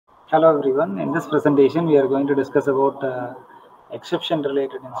Hello everyone. In this presentation, we are going to discuss about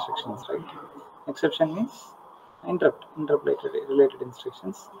exception-related instructions. Right? Exception means interrupt-related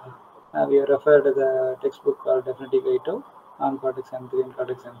instructions. We have referred to the textbook called Definitive Guide to on Cortex M3 and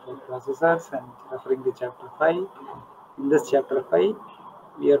Cortex M4 processors, and referring to chapter 5. In this chapter 5,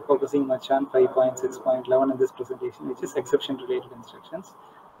 we are focusing much on 5.6.11 in this presentation, which is exception-related instructions,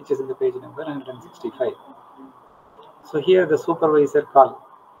 which is in the page number 165. So here the supervisor call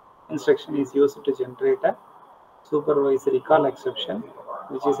instruction is used to generate a supervisory call exception,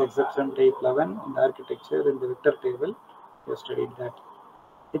 which is exception type 11 in the architecture in the vector table. You studied that.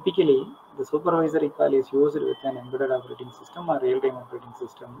 Typically, the supervisory call is used with an embedded operating system or real-time operating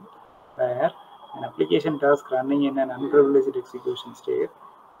system, where an application task running in an unprivileged execution state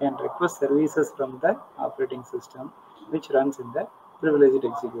can request services from the operating system, which runs in the privileged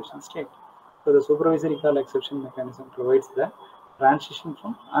execution state. So the supervisory call exception mechanism provides the transition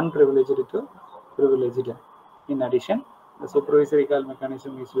from unprivileged to privileged. In addition, the supervisory call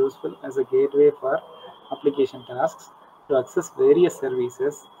mechanism is useful as a gateway for application tasks to access various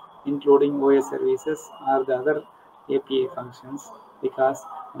services, including OS services or the other API functions, because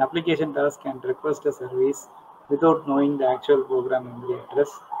an application task can request a service without knowing the actual program memory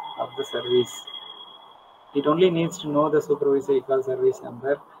address of the service. It only needs to know the supervisory call service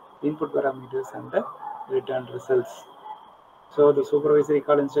number, input parameters, and the returned results. So the supervisory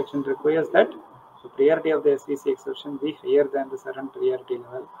call instruction requires that the priority of the SVC exception be higher than the current priority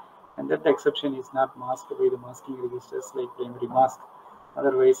level, and that the exception is not masked by the masking registers like primary mask.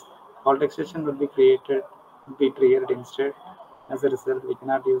 Otherwise, fault exception would be triggered instead. As a result, we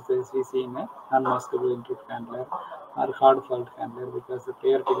cannot use the SVC in a unmaskable interrupt handler or hard fault handler, because the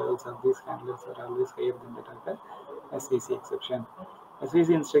priority levels of these handlers are always higher than that of the SVC exception. SVC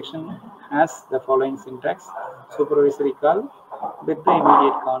instruction has the following syntax: supervisory call with the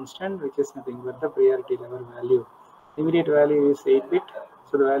immediate constant, which is nothing but the priority level value. Immediate value is 8-bit,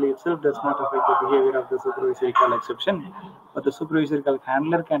 so the value itself does not affect the behavior of the supervisory call exception, but the supervisory call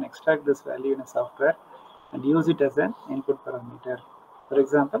handler can extract this value in a software and use it as an input parameter. For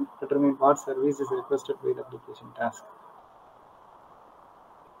example, determine what service is requested by the application task.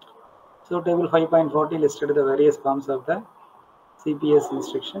 So table 5.40 listed the various forms of the CPS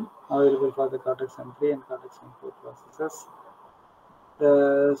instruction available for the Cortex M3 and Cortex M4 processors.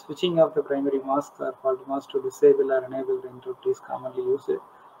 The switching of the primary masks or fault masks to disable or enable the interrupt is commonly used to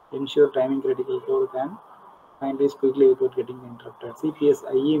ensure timing critical code can find this quickly without getting interrupted. CPS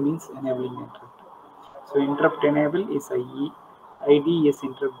IE means enabling the interrupt. So interrupt enable is IE, ID is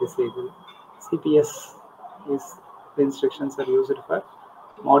interrupt disable. CPS is the instructions are used for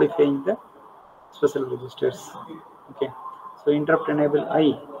modifying the special registers. Okay, so interrupt enable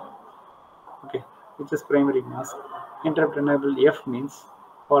I, okay, which is primary mask. Interrupt enable F means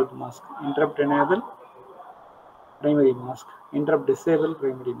fault mask. Interrupt enable primary mask. Interrupt disable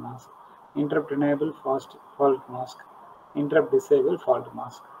primary mask. Interrupt enable fault mask. Interrupt disable fault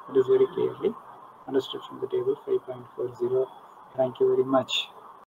mask. It is very clearly understood from the table 5.40. Thank you very much.